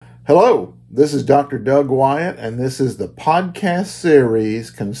Hello, this is Dr. Doug Wyatt, and this is the podcast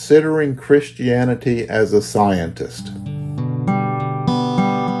series Considering Christianity as a Scientist.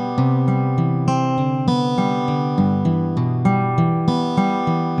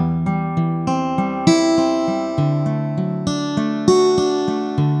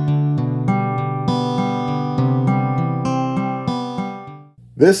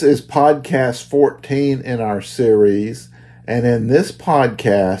 This is podcast 14 in our series, and in this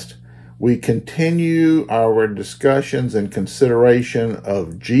podcast, we continue our discussions and consideration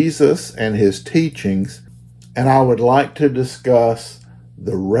of Jesus and his teachings, and I would like to discuss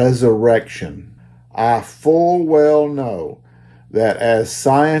the resurrection. I full well know that as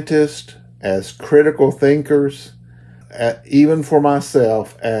scientists, as critical thinkers, even for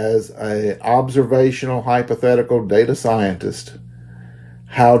myself as an observational hypothetical data scientist,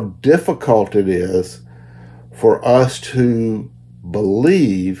 how difficult it is for us to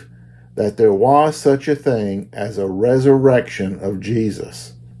believe that there was such a thing as a resurrection of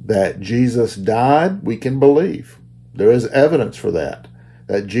Jesus. That Jesus died, we can believe. There is evidence for that.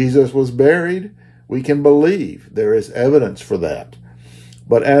 That Jesus was buried, we can believe. There is evidence for that.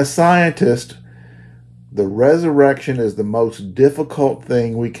 But as scientists, the resurrection is the most difficult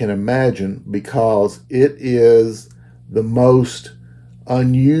thing we can imagine because it is the most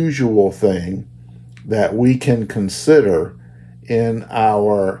unusual thing that we can consider in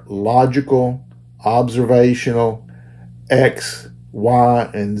our logical, observational, X, Y,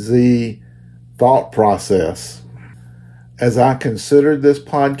 and Z thought process. As I considered this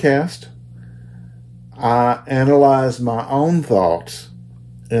podcast, I analyzed my own thoughts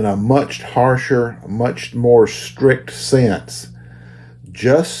in a much harsher, much more strict sense,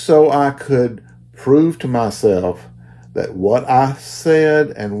 just so I could prove to myself that what I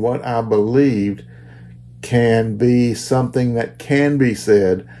said and what I believed can be something that can be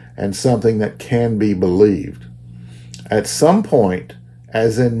said and something that can be believed. At some point,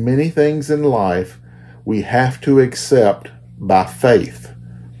 as in many things in life, we have to accept by faith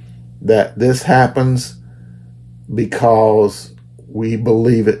that this happens because we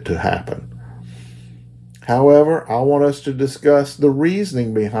believe it to happen. However, I want us to discuss the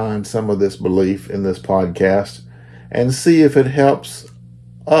reasoning behind some of this belief in this podcast and see if it helps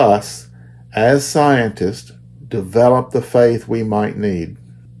us as scientists develop the faith we might need.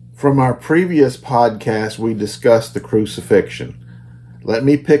 From our previous podcast, we discussed the crucifixion. Let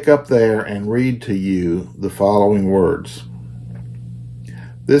me pick up there and read to you the following words.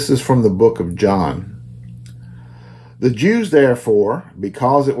 This is from the book of John. The Jews, therefore,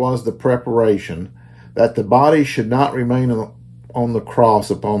 because it was the preparation that the body should not remain on the cross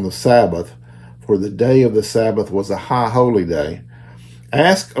upon the Sabbath, for the day of the Sabbath was a high holy day,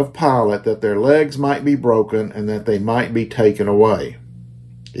 asked of Pilate that their legs might be broken and that they might be taken away.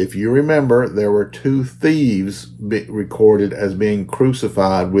 If you remember, there were two thieves recorded as being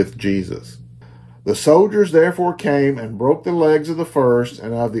crucified with Jesus. The soldiers therefore came and broke the legs of the first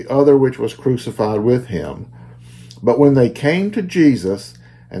and of the other which was crucified with him. But when they came to Jesus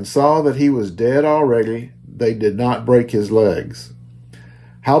and saw that he was dead already, they did not break his legs.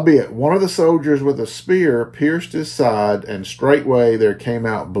 Howbeit, one of the soldiers with a spear pierced his side, and straightway there came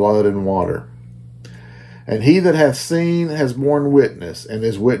out blood and water. And he that hath seen has borne witness, and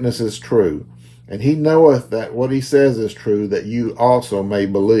his witness is true. And he knoweth that what he says is true, that you also may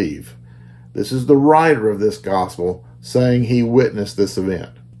believe. This is the writer of this gospel saying he witnessed this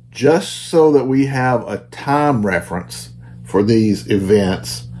event. Just so that we have a time reference for these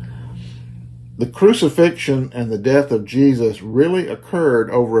events, the crucifixion and the death of Jesus really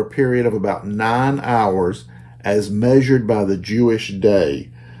occurred over a period of about 9 hours as measured by the Jewish day,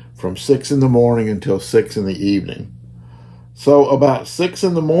 from 6 in the morning until 6 in the evening. So about 6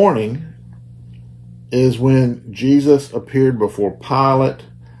 in the morning is when Jesus appeared before Pilate.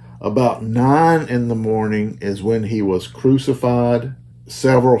 About 9 in the morning is when he was crucified.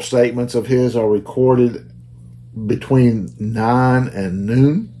 Several statements of his are recorded between 9 and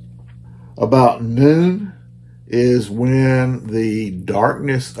noon. About noon is when the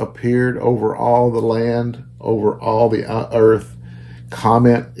darkness appeared over all the land, over all the earth.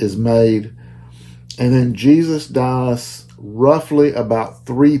 Comment is made. And then Jesus dies roughly about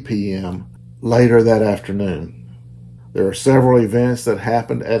 3 p.m. later that afternoon. There are several events that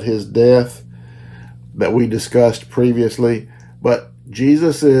happened at his death that we discussed previously, but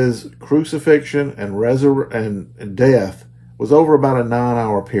Jesus' crucifixion and death was over about a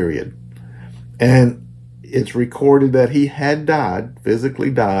 9-hour period. And it's recorded that he had died,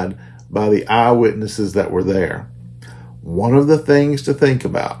 physically died, by the eyewitnesses that were there. One of the things to think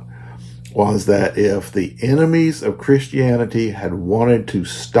about was that if the enemies of Christianity had wanted to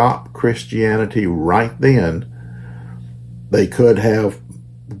stop Christianity right then, they could have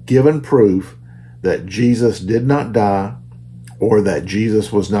given proof that Jesus did not die or that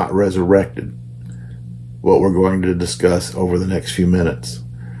Jesus was not resurrected, what we're going to discuss over the next few minutes.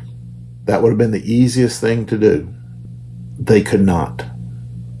 That would have been the easiest thing to do. They could not.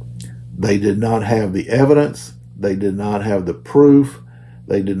 They did not have the evidence. They did not have the proof.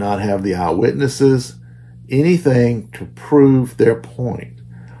 They did not have the eyewitnesses, anything to prove their point.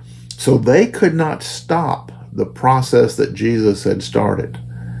 So they could not stop the process that Jesus had started.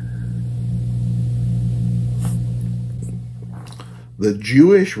 The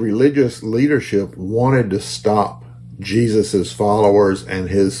Jewish religious leadership wanted to stop Jesus' followers and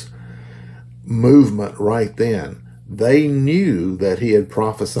his movement right then. They knew that he had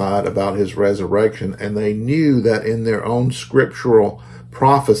prophesied about his resurrection, and they knew that in their own scriptural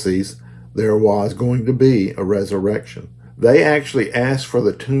prophecies there was going to be a resurrection. They actually asked for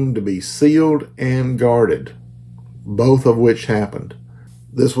the tomb to be sealed and guarded, both of which happened.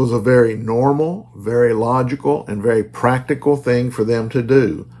 This was a very normal, very logical, and very practical thing for them to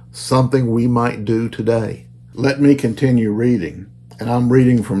do, something we might do today. Let me continue reading, and I'm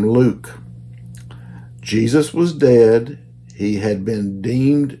reading from Luke. Jesus was dead. He had been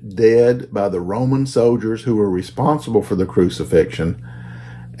deemed dead by the Roman soldiers who were responsible for the crucifixion,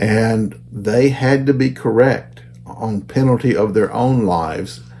 and they had to be correct on penalty of their own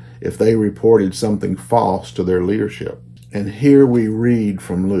lives if they reported something false to their leadership. And here we read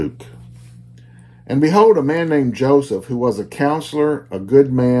from Luke. And behold, a man named Joseph, who was a counselor, a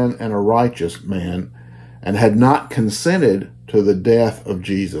good man, and a righteous man, and had not consented to the death of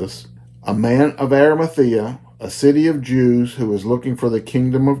Jesus, a man of Arimathea, a city of Jews who was looking for the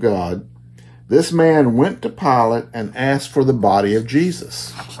kingdom of God, this man went to Pilate and asked for the body of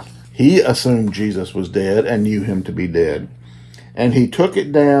Jesus. He assumed Jesus was dead and knew him to be dead. And he took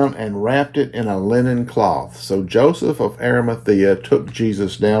it down and wrapped it in a linen cloth. So Joseph of Arimathea took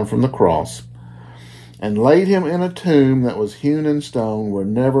Jesus down from the cross and laid him in a tomb that was hewn in stone where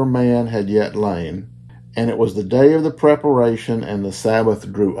never man had yet lain. And it was the day of the preparation, and the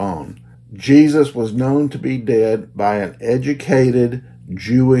Sabbath drew on. Jesus was known to be dead by an educated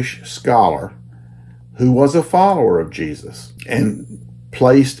Jewish scholar who was a follower of Jesus and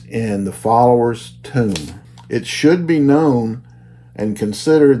placed in the follower's tomb. It should be known and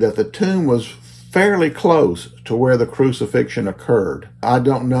considered that the tomb was fairly close to where the crucifixion occurred. I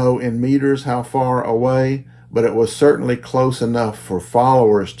don't know in meters how far away, but it was certainly close enough for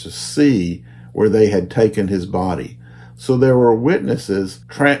followers to see where they had taken his body. So there were witnesses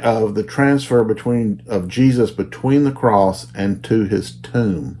of the transfer of Jesus between the cross and to his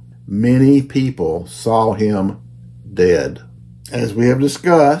tomb. Many people saw him dead. As we have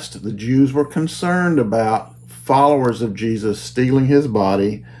discussed, the Jews were concerned about followers of Jesus stealing his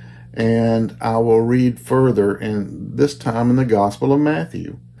body, and I will read further, and this time in the Gospel of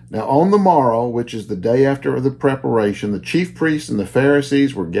Matthew. Now on the morrow, which is the day after the preparation, the chief priests and the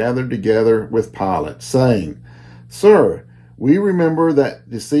Pharisees were gathered together with Pilate, saying, Sir, we remember that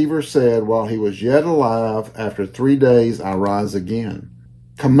deceiver said, while he was yet alive, after 3 days I rise again.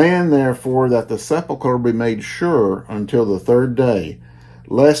 Command therefore that the sepulchre be made sure until the 3rd day,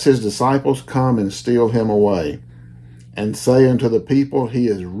 lest his disciples come and steal him away, and say unto the people, He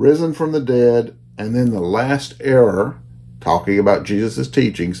is risen from the dead, and then the last error, talking about Jesus'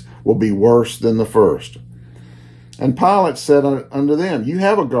 teachings, will be worse than the first. And Pilate said unto them, You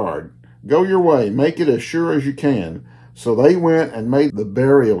have a guard. Go your way, make it as sure as you can. So they went and made the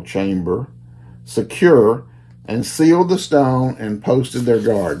burial chamber secure, and sealed the stone, and posted their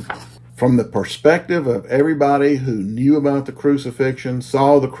guard. From the perspective of everybody who knew about the crucifixion,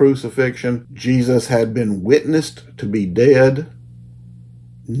 saw the crucifixion, Jesus had been witnessed to be dead,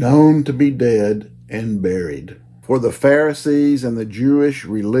 known to be dead, and buried. For the Pharisees and the Jewish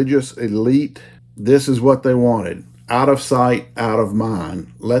religious elite, this is what they wanted. Out of sight, out of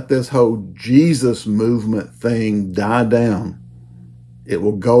mind. Let this whole Jesus movement thing die down. It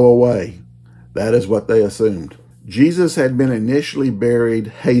will go away. That is what they assumed. Jesus had been initially buried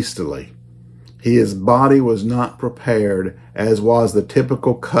hastily. His body was not prepared, as was the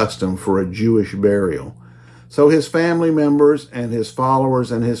typical custom for a Jewish burial. So his family members and his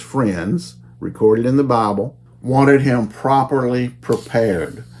followers and his friends, recorded in the Bible, wanted him properly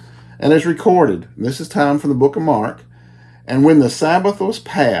prepared. And it's recorded. This is time from the book of Mark. And when the Sabbath was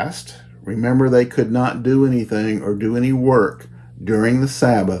passed, remember they could not do anything or do any work during the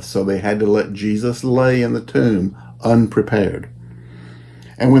Sabbath, so they had to let Jesus lay in the tomb unprepared.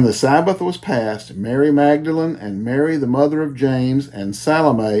 And when the Sabbath was passed, Mary Magdalene and Mary the mother of James and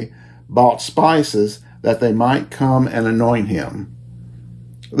Salome bought spices that they might come and anoint him.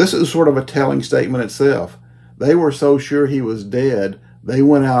 This is sort of a telling statement itself. They were so sure he was dead, they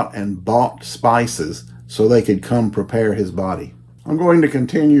went out and bought spices so they could come prepare his body. I'm going to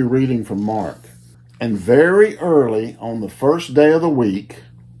continue reading from Mark. And very early on the first day of the week,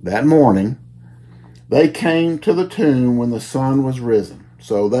 that morning, they came to the tomb when the sun was risen.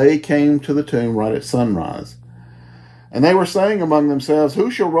 So they came to the tomb right at sunrise. And they were saying among themselves,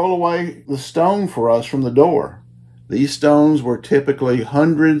 "Who shall roll away the stone for us from the door?" These stones were typically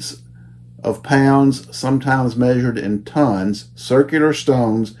hundreds of pounds, sometimes measured in tons, circular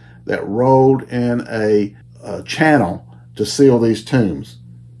stones that rolled in a channel to seal these tombs.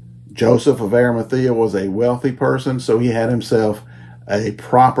 Joseph of Arimathea was a wealthy person, so he had himself a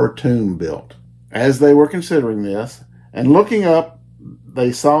proper tomb built. As they were considering this, and looking up,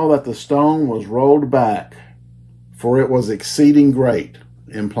 they saw that the stone was rolled back, for it was exceeding great,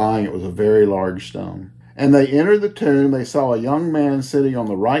 implying it was a very large stone. And they entered the tomb. They saw a young man sitting on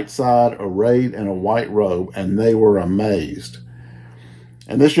the right side, arrayed in a white robe, and they were amazed.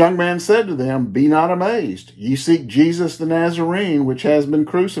 And this young man said to them, "Be not amazed. Ye seek Jesus the Nazarene, which has been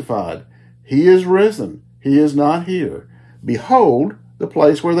crucified. He is risen. He is not here. Behold the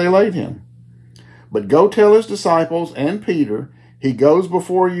place where they laid him. But go tell his disciples and Peter, he goes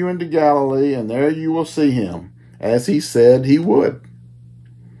before you into Galilee, and there you will see him, as he said he would."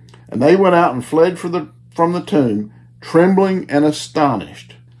 And they went out and fled from the tomb, trembling and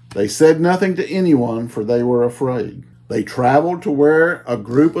astonished. They said nothing to anyone, for they were afraid. They traveled to where a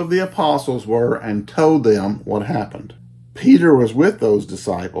group of the apostles were and told them what happened. Peter was with those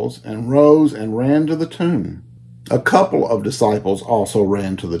disciples and rose and ran to the tomb. A couple of disciples also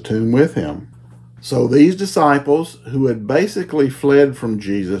ran to the tomb with him. So these disciples, who had basically fled from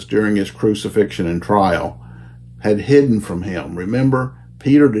Jesus during his crucifixion and trial, had hidden from him. Remember,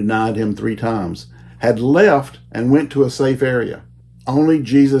 Peter denied him 3 times, had left and went to a safe area. Only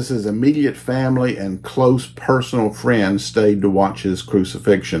Jesus' immediate family and close personal friends stayed to watch his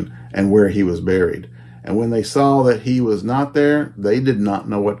crucifixion and where he was buried. And when they saw that he was not there, they did not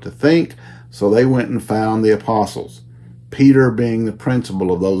know what to think, so they went and found the apostles, Peter being the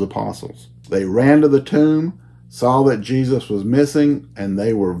principal of those apostles. They ran to the tomb, saw that Jesus was missing, and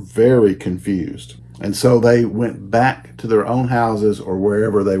they were very confused. And so they went back to their own houses or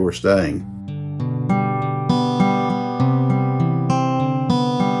wherever they were staying.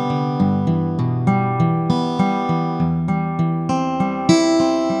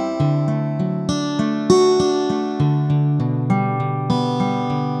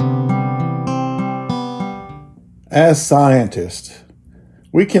 As scientists,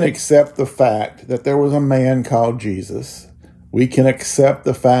 we can accept the fact that there was a man called Jesus. We can accept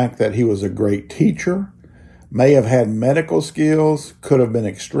the fact that he was a great teacher, may have had medical skills, could have been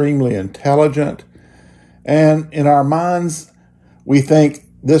extremely intelligent. And in our minds, we think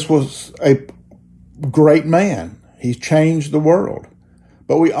this was a great man. He's changed the world.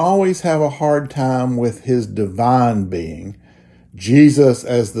 But we always have a hard time with his divine being, Jesus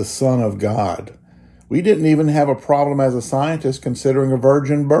as the Son of God. We didn't even have a problem as a scientist considering a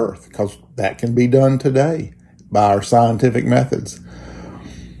virgin birth, because that can be done today by our scientific methods.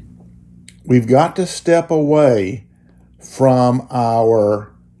 We've got to step away from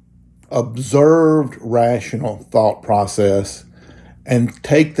our observed rational thought process and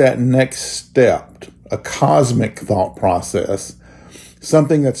take that next step, a cosmic thought process,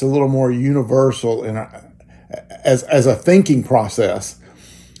 something that's a little more universal as a thinking process,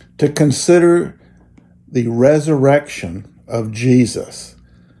 to consider the resurrection of Jesus.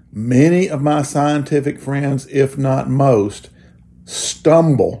 Many of my scientific friends, if not most,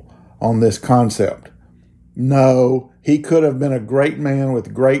 stumble on this concept. No, he could have been a great man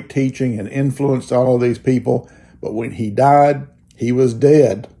with great teaching and influenced all of these people, but when he died, he was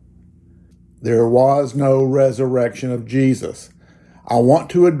dead. There was no resurrection of Jesus. I want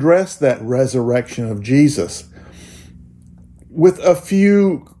to address that resurrection of Jesus with a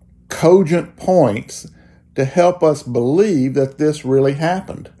few cogent points to help us believe that this really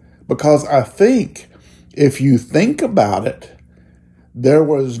happened. Because I think, if you think about it, there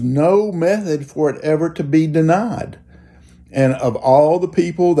was no method for it ever to be denied. And of all the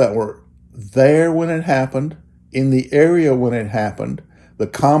people that were there when it happened, in the area when it happened, the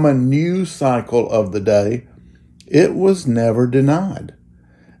common news cycle of the day, it was never denied.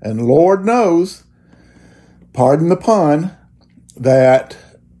 And Lord knows, pardon the pun, that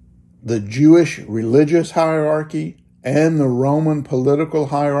the Jewish religious hierarchy and the Roman political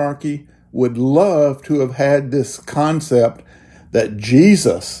hierarchy would love to have had this concept that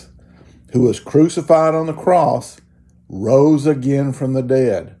Jesus, who was crucified on the cross, rose again from the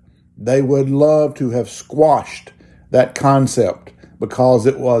dead. They would love to have squashed that concept because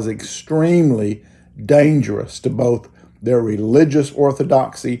it was extremely dangerous to both their religious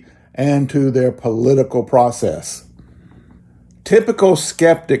orthodoxy and to their political process. Typical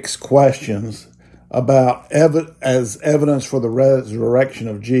skeptics' questions about as evidence for the resurrection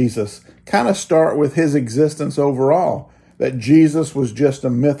of Jesus kind of start with his existence overall, that Jesus was just a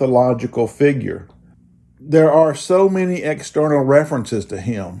mythological figure. There are so many external references to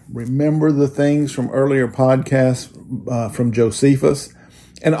him. Remember the things from earlier podcasts from Josephus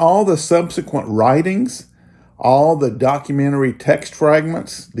and all the subsequent writings, all the documentary text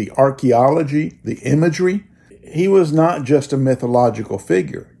fragments, the archaeology, the imagery. He was not just a mythological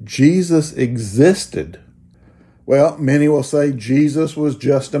figure. Jesus existed. Well, many will say Jesus was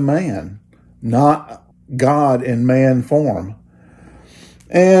just a man, not God in man form.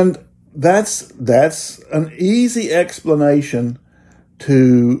 And that's an easy explanation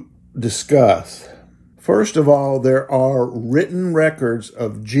to discuss. First of all, there are written records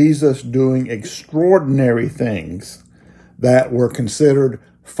of Jesus doing extraordinary things that were considered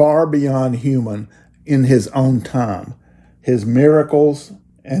far beyond human in his own time, his miracles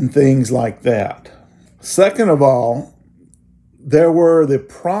and things like that. Second of all, there were the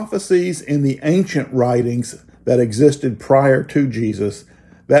prophecies in the ancient writings that existed prior to Jesus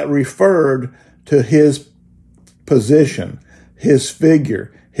that referred to his position, his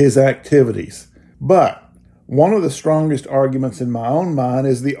figure, his activities. But one of the strongest arguments in my own mind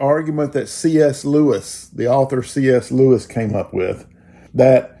is the argument that C.S. Lewis, the author C.S. Lewis, came up with,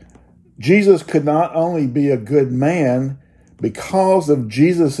 that Jesus could not only be a good man because of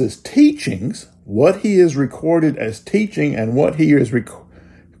Jesus' teachings, what he is recorded as teaching and what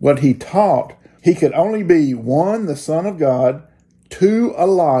he taught. He could only be 1, the Son of God, 2, a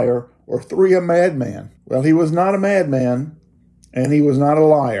liar, or 3, a madman. Well, he was not a madman and he was not a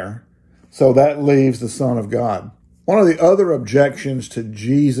liar, so that leaves the Son of God. One of the other objections to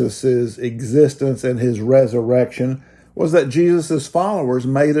Jesus' existence and his resurrection was that Jesus' followers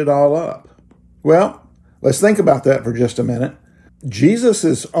made it all up. Well, let's think about that for just a minute.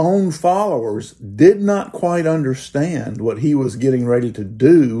 Jesus' own followers did not quite understand what he was getting ready to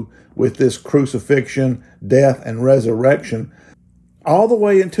do with this crucifixion, death, and resurrection all the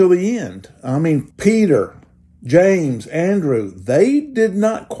way until the end. I mean, Peter, James, Andrew, they did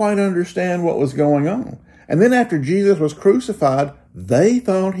not quite understand what was going on. And then after Jesus was crucified, they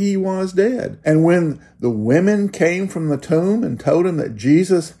thought he was dead. And when the women came from the tomb and told him that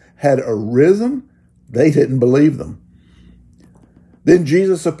Jesus had arisen, they didn't believe them. Then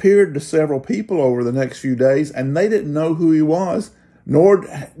Jesus appeared to several people over the next few days, and they didn't know who he was, nor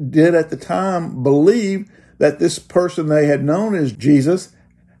did at the time believe that this person they had known as Jesus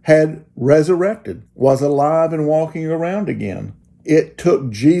had resurrected, was alive and walking around again. It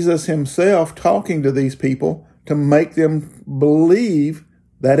took Jesus himself talking to these people to make them believe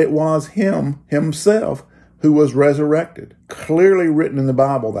that it was him himself who was resurrected. Clearly written in the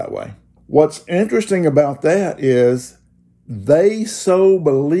Bible that way. What's interesting about that is they so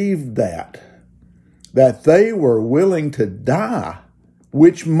believed that they were willing to die,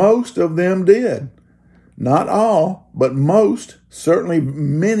 which most of them did. Not all, but most, certainly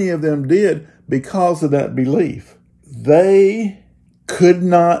many of them did because of that belief. They could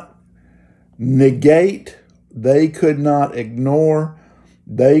not negate, they could not ignore,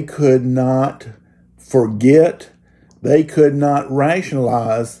 they could not forget, they could not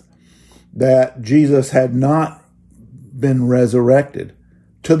rationalize that Jesus had not been resurrected,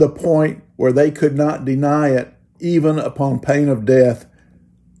 to the point where they could not deny it even upon pain of death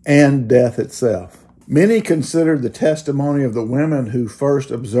and death itself. Many considered the testimony of the women who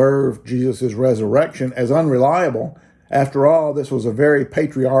first observed Jesus' resurrection as unreliable. After all, this was a very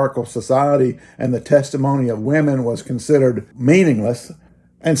patriarchal society, and the testimony of women was considered meaningless.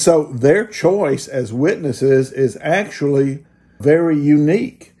 And so their choice as witnesses is actually very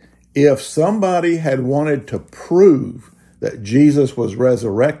unique. If somebody had wanted to prove that Jesus was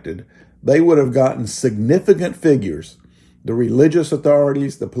resurrected, they would have gotten significant figures, the religious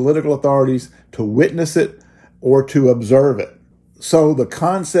authorities, the political authorities, to witness it or to observe it. So the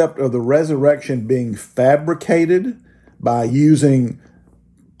concept of the resurrection being fabricated by using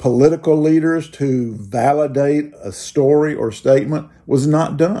political leaders to validate a story or statement was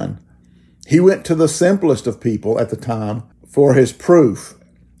not done. He went to the simplest of people at the time for his proof,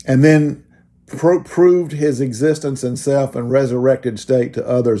 and then proved his existence in self and resurrected state to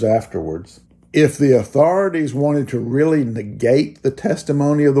others afterwards. If the authorities wanted to really negate the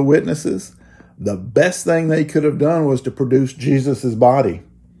testimony of the witnesses, the best thing they could have done was to produce Jesus' body.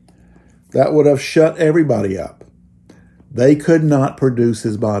 That would have shut everybody up. They could not produce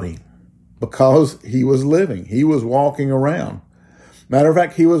his body. because he was living. He was walking around. Matter of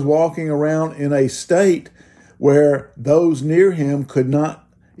fact, he was walking around in a state where those near him could not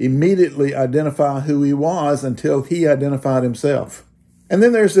immediately identify who he was until he identified himself. And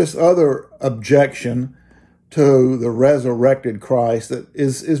then there's this other objection to the resurrected Christ that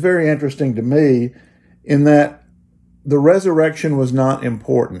is very interesting to me, in that the resurrection was not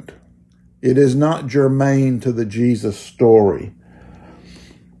important. It is not germane to the Jesus story.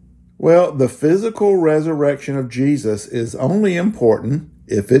 Well, the physical resurrection of Jesus is only important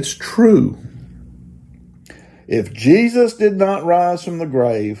if it's true. If Jesus did not rise from the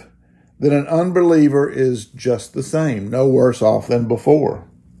grave, then an unbeliever is just the same, no worse off than before.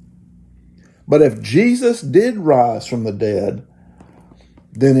 But if Jesus did rise from the dead,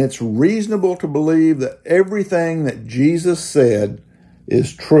 then it's reasonable to believe that everything that Jesus said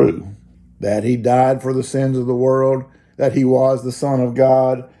is true. That he died for the sins of the world, that he was the Son of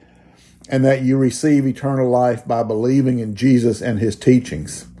God, and that you receive eternal life by believing in Jesus and his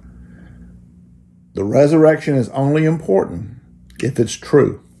teachings. The resurrection is only important if it's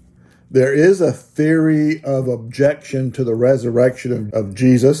true. There is a theory of objection to the resurrection of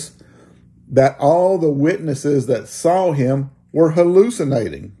Jesus, that all the witnesses that saw him were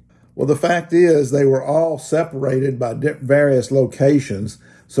hallucinating. Well, the fact is they were all separated by various locations,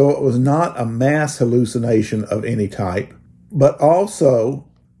 so it was not a mass hallucination of any type. But also,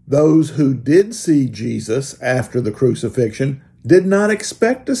 those who did see Jesus after the crucifixion did not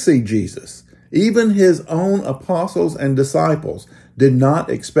expect to see Jesus. Even his own apostles and disciples did not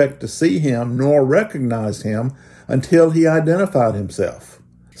expect to see him nor recognize him until he identified himself.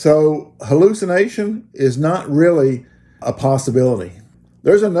 So hallucination is not really a possibility.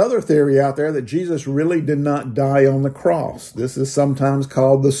 There's another theory out there that Jesus really did not die on the cross. This is sometimes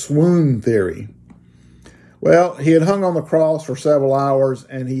called the swoon theory. Well, he had hung on the cross for several hours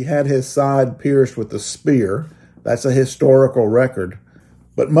and he had his side pierced with a spear. That's a historical record.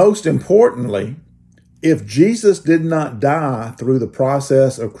 But most importantly, if Jesus did not die through the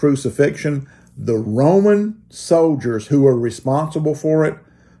process of crucifixion, the Roman soldiers who were responsible for it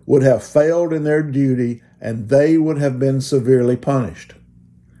would have failed in their duty and they would have been severely punished.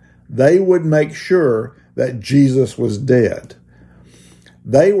 They would make sure that Jesus was dead.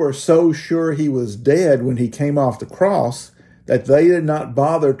 They were so sure he was dead when he came off the cross that they did not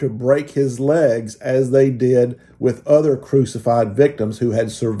bother to break his legs as they did with other crucified victims who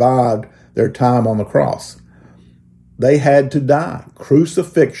had survived their time on the cross. They had to die.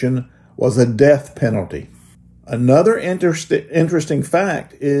 Crucifixion was a death penalty. Another interesting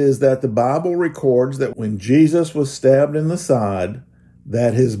fact is that the Bible records that when Jesus was stabbed in the side,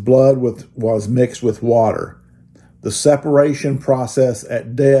 that his blood was mixed with water. The separation process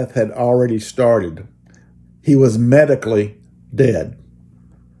at death had already started. He was medically dead.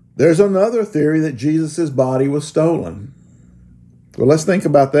 There's another theory that Jesus' body was stolen. Well, let's think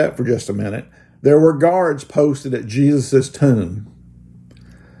about that for just a minute. There were guards posted at Jesus' tomb.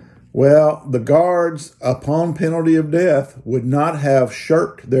 Well, the guards, upon penalty of death, would not have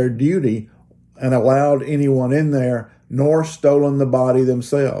shirked their duty and allowed anyone in there, nor stolen the body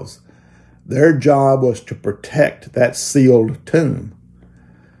themselves. Their job was to protect that sealed tomb.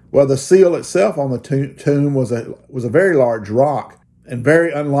 Well, the seal itself on the tomb was a very large rock, and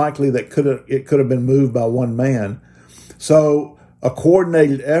very unlikely that it could have been moved by one man. So a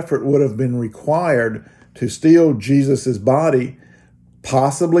coordinated effort would have been required to steal Jesus' body,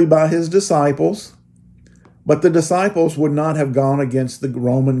 possibly by his disciples, but the disciples would not have gone against the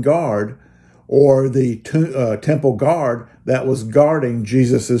Roman guard or the temple guard that was guarding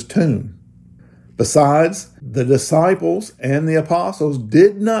Jesus' tomb. Besides, the disciples and the apostles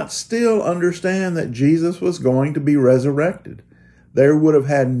did not still understand that Jesus was going to be resurrected. They would have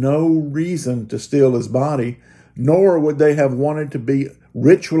had no reason to steal his body, nor would they have wanted to be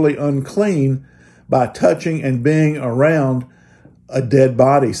ritually unclean by touching and being around a dead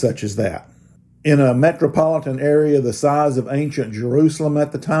body such as that. In a metropolitan area the size of ancient Jerusalem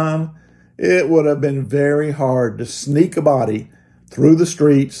at the time, it would have been very hard to sneak a body through the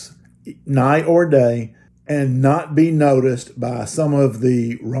streets, night or day, and not be noticed by some of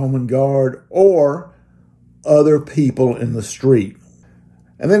the Roman guard or other people in the street.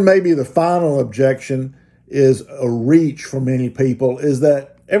 And then maybe the final objection is a reach for many people, is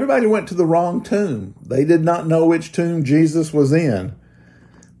that everybody went to the wrong tomb. They did not know which tomb Jesus was in.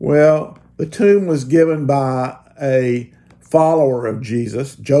 Well, the tomb was given by a follower of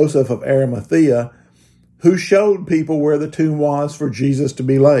Jesus, Joseph of Arimathea, who showed people where the tomb was for Jesus to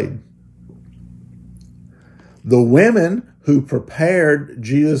be laid. The women who prepared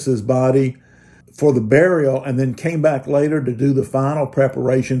Jesus' body for the burial and then came back later to do the final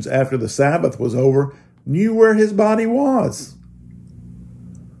preparations after the Sabbath was over, knew where his body was.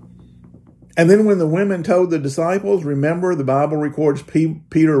 And then when the women told the disciples, remember the Bible records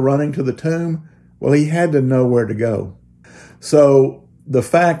Peter running to the tomb? Well, he had to know where to go. So the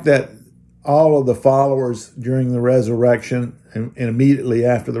fact that all of the followers during the resurrection and immediately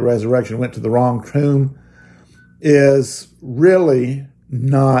after the resurrection went to the wrong tomb is really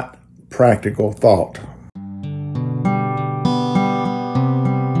not practical thought.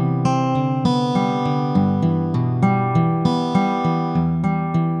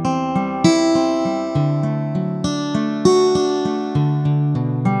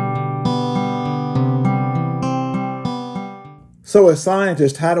 So as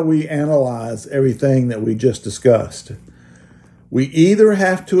scientists, how do we analyze everything that we just discussed? We either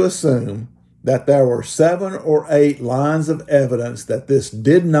have to assume that there were 7 or 8 lines of evidence that this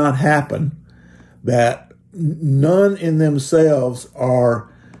did not happen, that none in themselves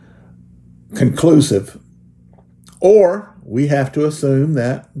are conclusive, or we have to assume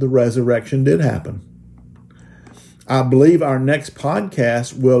that the resurrection did happen. I believe our next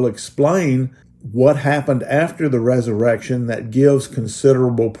podcast will explain what happened after the resurrection that gives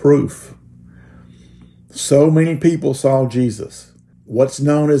considerable proof. So many people saw Jesus. What's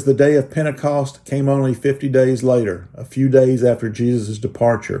known as the day of Pentecost came only 50 days later, a few days after Jesus'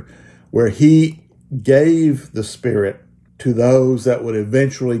 departure, where he gave the Spirit to those that would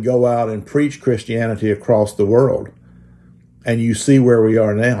eventually go out and preach Christianity across the world. And you see where we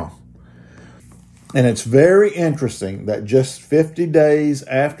are now. And it's very interesting that just 50 days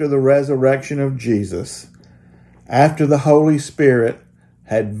after the resurrection of Jesus, after the Holy Spirit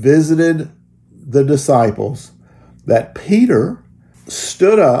had visited the disciples, that Peter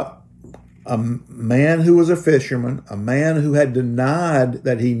stood up, a man who was a fisherman, a man who had denied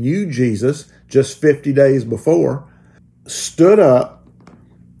that he knew Jesus just 50 days before, stood up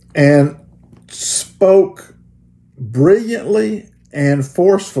and spoke brilliantly and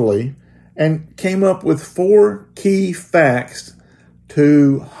forcefully and came up with 4 key facts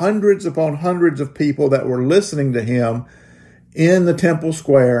to hundreds upon hundreds of people that were listening to him in the temple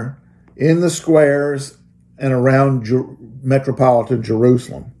square, in the squares, and around metropolitan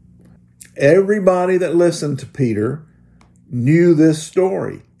Jerusalem. Everybody that listened to Peter knew this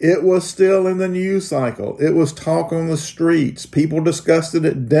story. It was still in the news cycle. It was talk on the streets. People discussed it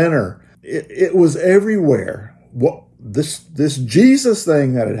at dinner. It was everywhere. This Jesus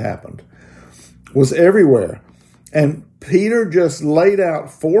thing that had happened was everywhere. And Peter just laid out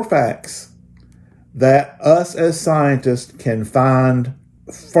 4 facts that us as scientists can find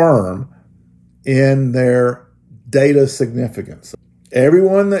firm in their data significance.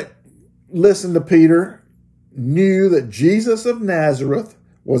 Everyone that listened to Peter knew that Jesus of Nazareth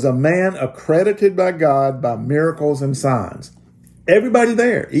was a man accredited by God by miracles and signs. Everybody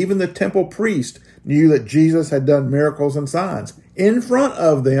there, even the temple priest, knew that Jesus had done miracles and signs in front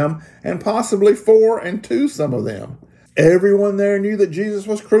of them, and possibly for and to some of them. Everyone there knew that Jesus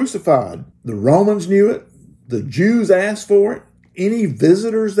was crucified. The Romans knew it. The Jews asked for it. Any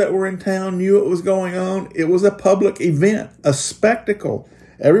visitors that were in town knew what was going on. It was a public event, a spectacle.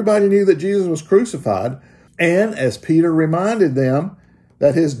 Everybody knew that Jesus was crucified. And as Peter reminded them,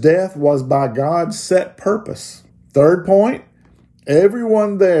 that his death was by God's set purpose. Third point,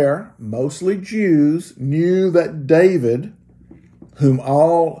 everyone there, mostly Jews, knew that David, whom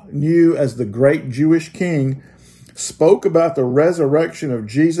all knew as the great Jewish king, spoke about the resurrection of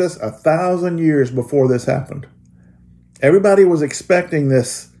Jesus 1,000 years before this happened. Everybody was expecting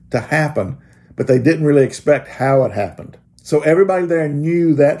this to happen, but they didn't really expect how it happened. So everybody there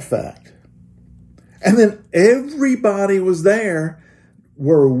knew that fact. And then everybody was there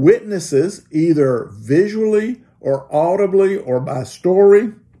were witnesses, either visually or audibly or by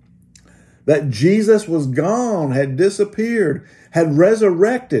story, that Jesus was gone, had disappeared, had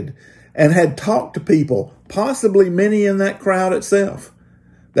resurrected, and had talked to people, possibly many in that crowd itself,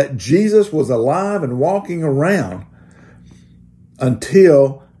 that Jesus was alive and walking around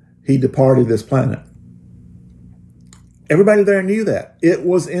until he departed this planet. Everybody there knew that. It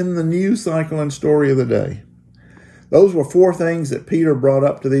was in the news cycle and story of the day. Those were 4 things that Peter brought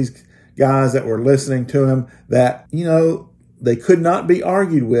up to these guys that were listening to him that, they could not be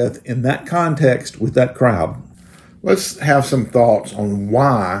argued with in that context with that crowd. Let's have some thoughts on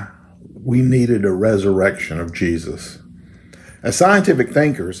why we needed a resurrection of Jesus. As scientific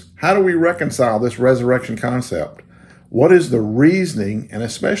thinkers, how do we reconcile this resurrection concept? What is the reasoning, and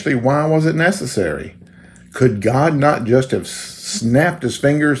especially why was it necessary? Could God not just have snapped his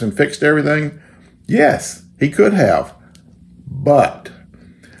fingers and fixed everything? Yes, he could have. But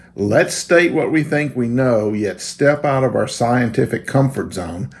Let's state what we think we know, yet step out of our scientific comfort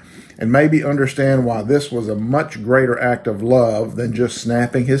zone and maybe understand why this was a much greater act of love than just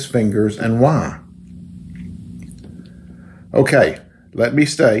snapping his fingers, and why. Okay, let me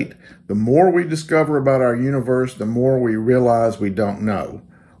state, the more we discover about our universe, the more we realize we don't know.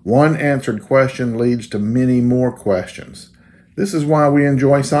 One answered question leads to many more questions. This is why we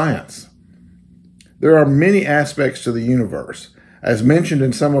enjoy science. There are many aspects to the universe. As mentioned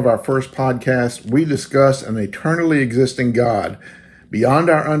in some of our first podcasts, we discuss an eternally existing God beyond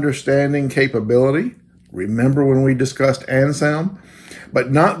our understanding capability. Remember when we discussed Anselm?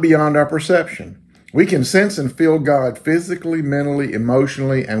 But not beyond our perception. We can sense and feel God physically, mentally,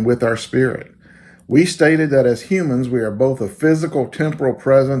 emotionally, and with our spirit. We stated that as humans, we are both a physical temporal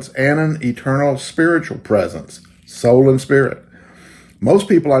presence and an eternal spiritual presence, soul and spirit. Most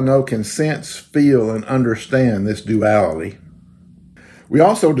people I know can sense, feel, and understand this duality. We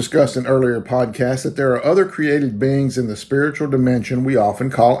also discussed in earlier podcasts that there are other created beings in the spiritual dimension we often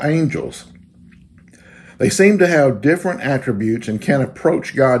call angels. They seem to have different attributes and can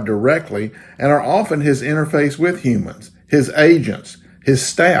approach God directly and are often his interface with humans, his agents, his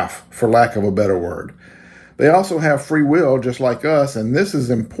staff, for lack of a better word. They also have free will just like us, and this is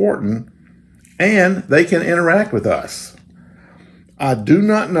important, and they can interact with us. I do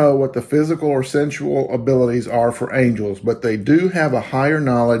not know what the physical or sensual abilities are for angels, but they do have a higher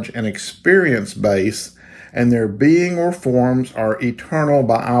knowledge and experience base, and their being or forms are eternal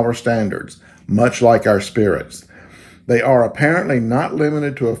by our standards, much like our spirits. They are apparently not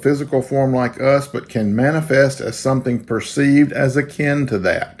limited to a physical form like us, but can manifest as something perceived as akin to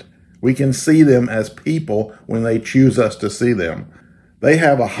that. We can see them as people when they choose us to see them. They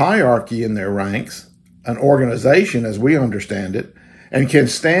have a hierarchy in their ranks, an organization as we understand it, and can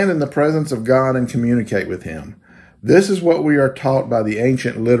stand in the presence of God and communicate with him. This is what we are taught by the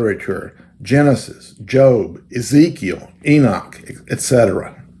ancient literature, Genesis, Job, Ezekiel, Enoch,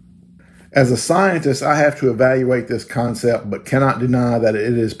 etc. As a scientist, I have to evaluate this concept, but cannot deny that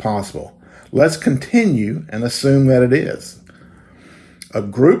it is possible. Let's continue and assume that it is. A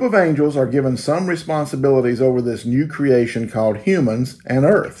group of angels are given some responsibilities over this new creation called humans and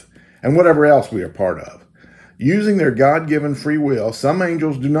earth, and whatever else we are part of. Using their God-given free will, some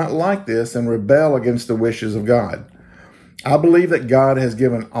angels do not like this and rebel against the wishes of God. I believe that God has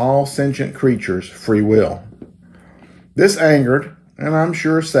given all sentient creatures free will. This angered, and I'm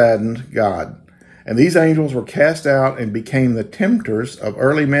sure saddened, God. And these angels were cast out and became the tempters of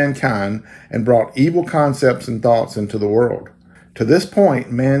early mankind and brought evil concepts and thoughts into the world. To this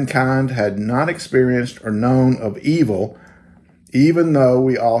point, mankind had not experienced or known of evil, even though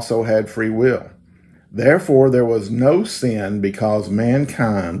we also had free will. Therefore, there was no sin because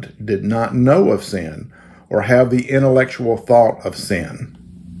mankind did not know of sin or have the intellectual thought of sin.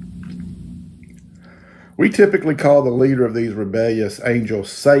 We typically call the leader of these rebellious angels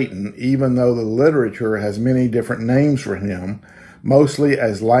Satan, even though the literature has many different names for him, mostly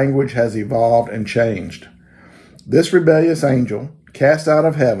as language has evolved and changed. This rebellious angel, cast out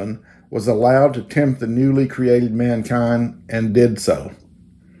of heaven, was allowed to tempt the newly created mankind and did so.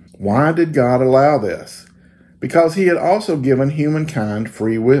 Why did God allow this? Because he had also given humankind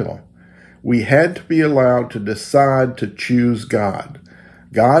free will. We had to be allowed to decide to choose God.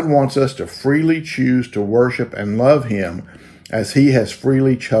 God wants us to freely choose to worship and love him as he has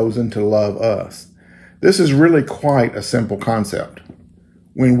freely chosen to love us. This is really quite a simple concept.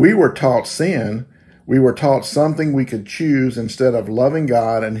 When we were taught sin, we were taught something we could choose instead of loving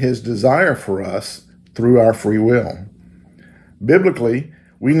God and his desire for us through our free will. Biblically,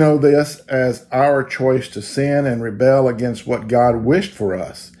 we know this as our choice to sin and rebel against what God wished for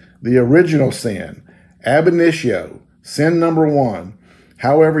us, the original sin, ab initio, sin number one,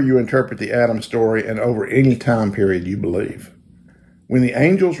 however you interpret the Adam story and over any time period you believe. When the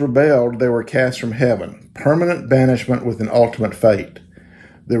angels rebelled, they were cast from heaven, permanent banishment with an ultimate fate.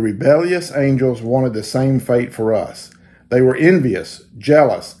 The rebellious angels wanted the same fate for us. They were envious,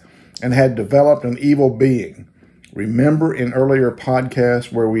 jealous, and had developed an evil being. Remember in earlier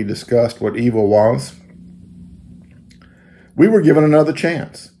podcasts where we discussed what evil was? We were given another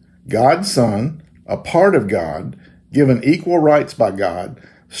chance. God's Son, a part of God, given equal rights by God,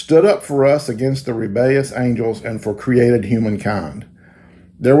 stood up for us against the rebellious angels and for created humankind.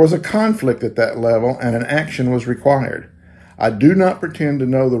 There was a conflict at that level and an action was required. I do not pretend to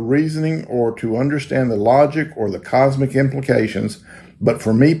know the reasoning or to understand the logic or the cosmic implications, but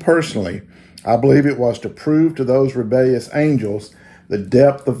for me personally, I believe it was to prove to those rebellious angels the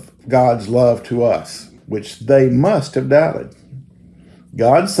depth of God's love to us, which they must have doubted.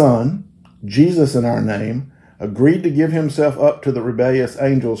 God's Son, Jesus in our name, agreed to give himself up to the rebellious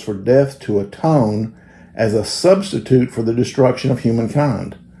angels for death to atone as a substitute for the destruction of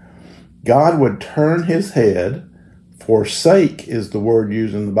humankind. God would turn his head, forsake is the word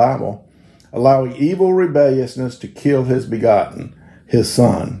used in the Bible, allowing evil rebelliousness to kill his begotten, his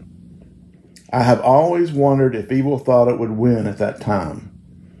son. I have always wondered if evil thought it would win at that time.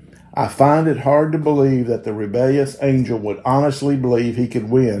 I find it hard to believe that the rebellious angel would honestly believe he could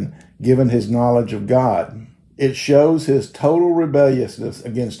win given his knowledge of God. It shows his total rebelliousness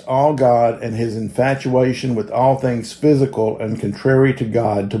against all God and his infatuation with all things physical and contrary to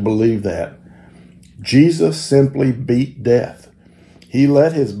God to believe that. Jesus simply beat death. He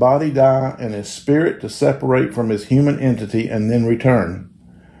let his body die and his spirit to separate from his human entity and then return.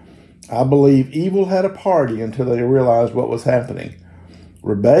 I believe evil had a party until they realized what was happening.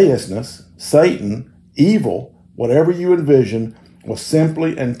 Rebelliousness, Satan, evil, whatever you envision, was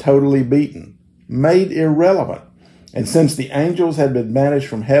simply and totally beaten, made irrelevant. And since the angels had been banished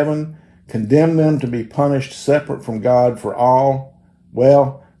from heaven, condemned them to be punished separate from God for all,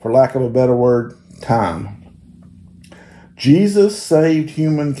 well, for lack of a better word, time. Jesus saved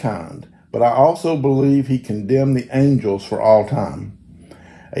humankind, but I also believe he condemned the angels for all time.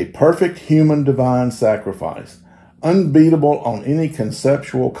 A perfect human divine sacrifice, unbeatable on any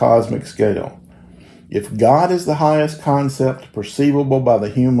conceptual cosmic scale. If God is the highest concept perceivable by the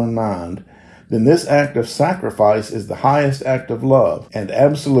human mind, then this act of sacrifice is the highest act of love and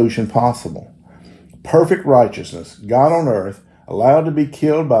absolution possible. Perfect righteousness, God on earth, allowed to be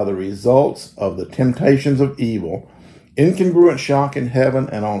killed by the results of the temptations of evil, incongruent shock in heaven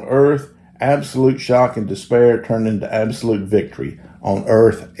and on earth, absolute shock and despair turned into absolute victory on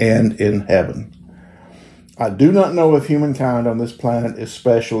earth and in heaven. I do not know if humankind on this planet is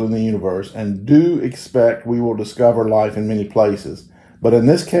special in the universe and do expect we will discover life in many places, but in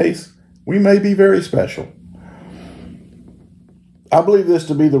this case, we may be very special. I believe this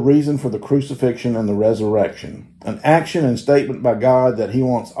to be the reason for the crucifixion and the resurrection, an action and statement by God that he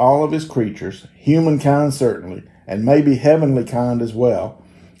wants all of his creatures, humankind certainly, and maybe heavenly kind as well,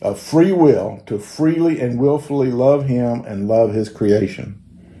 of free will to freely and willfully love him and love his creation.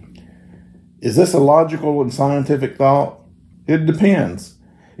 Is this a logical and scientific thought? It depends.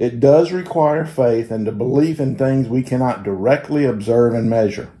 It does require faith and a belief in things we cannot directly observe and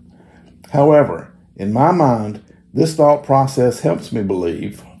measure. However, in my mind, this thought process helps me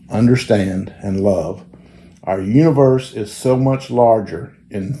believe, understand, and love. Our universe is so much larger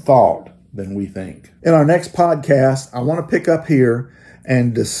in thought than we think. In our next podcast, I want to pick up here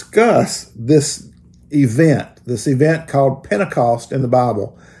and discuss this event called Pentecost in the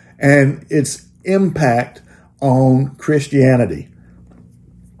Bible and its impact on Christianity.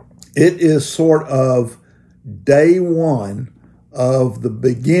 It is sort of day one of the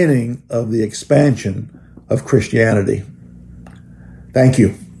beginning of the expansion of Christianity. Thank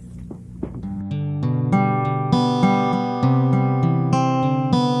you.